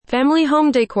Family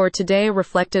Home Decor today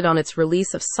reflected on its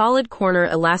release of solid corner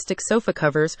elastic sofa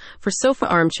covers for sofa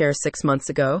armchair 6 months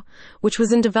ago, which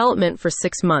was in development for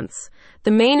 6 months.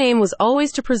 The main aim was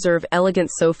always to preserve elegant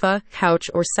sofa, couch,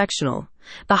 or sectional.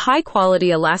 The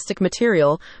high-quality elastic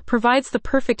material provides the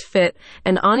perfect fit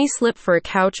and ani-slip for a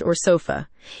couch or sofa.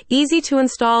 Easy to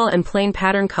install and plain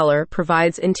pattern color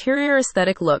provides interior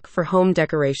aesthetic look for home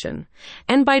decoration.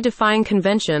 And by defying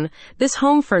convention, this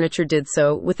home furniture did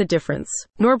so with a difference.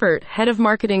 Norbert, head of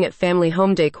marketing at Family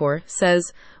Home Decor,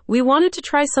 says, "We wanted to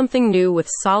try something new with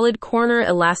solid corner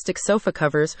elastic sofa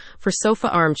covers for sofa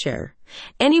armchair.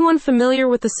 Anyone familiar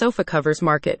with the sofa covers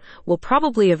market will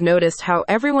probably have noticed how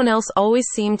everyone else always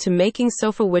seemed to making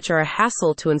sofa which are a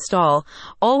hassle to install,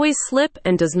 always slip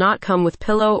and does not come with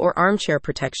pillow or armchair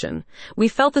protection. We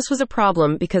felt this was a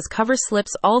problem because cover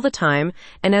slips all the time,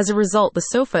 and as a result the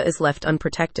sofa is left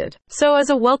unprotected. So as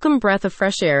a welcome breath of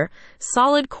fresh air,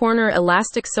 solid corner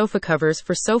elastic sofa covers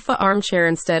for sofa armchair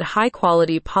instead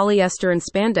high-quality polyester and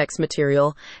spandex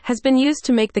material has been used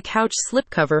to make the couch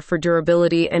slipcover for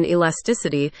durability and elasticity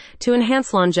to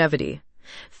enhance longevity."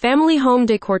 Family Home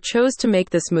Decor chose to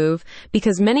make this move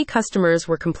because many customers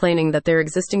were complaining that their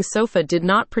existing sofa did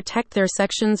not protect their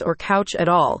sections or couch at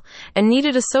all, and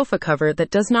needed a sofa cover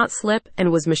that does not slip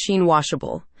and was machine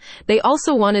washable. They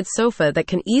also wanted sofa that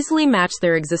can easily match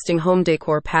their existing home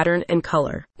decor pattern and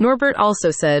color. Norbert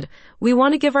also said, "We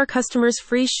want to give our customers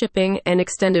free shipping and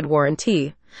extended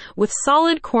warranty. With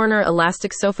solid corner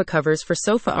elastic sofa covers for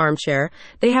sofa armchair,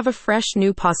 they have a fresh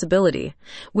new possibility.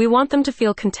 We want them to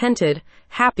feel contented,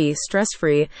 happy,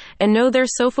 stress-free, and know their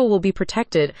sofa will be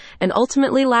protected and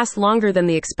ultimately last longer than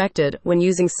they expected when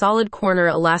using solid corner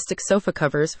elastic sofa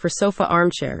covers for sofa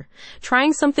armchair.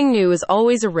 Trying something new is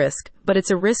always a risk, but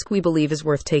it's a risk we believe is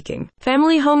worth taking."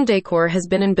 Family Home Decor has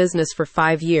been in business for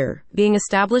 5 years, being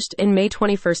established in May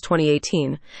 21,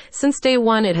 2018. Since day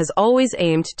one, it has always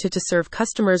aimed to serve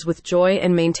customers with joy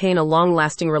and maintain a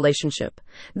long-lasting relationship.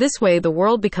 This way, the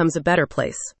world becomes a better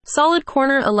place. Solid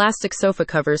corner elastic sofa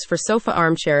covers for sofa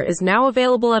armchair is now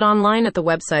available online at the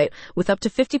website with up to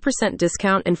 50%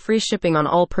 discount and free shipping on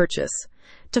all purchase.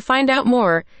 To find out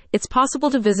more, it's possible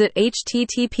to visit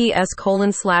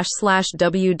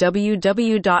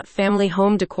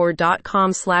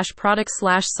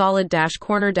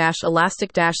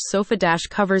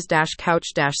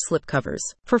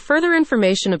For further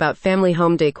information about Family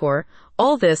Home Decor,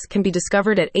 all this can be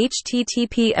discovered at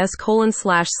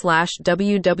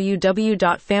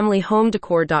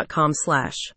https://www.familyhomedecor.com/.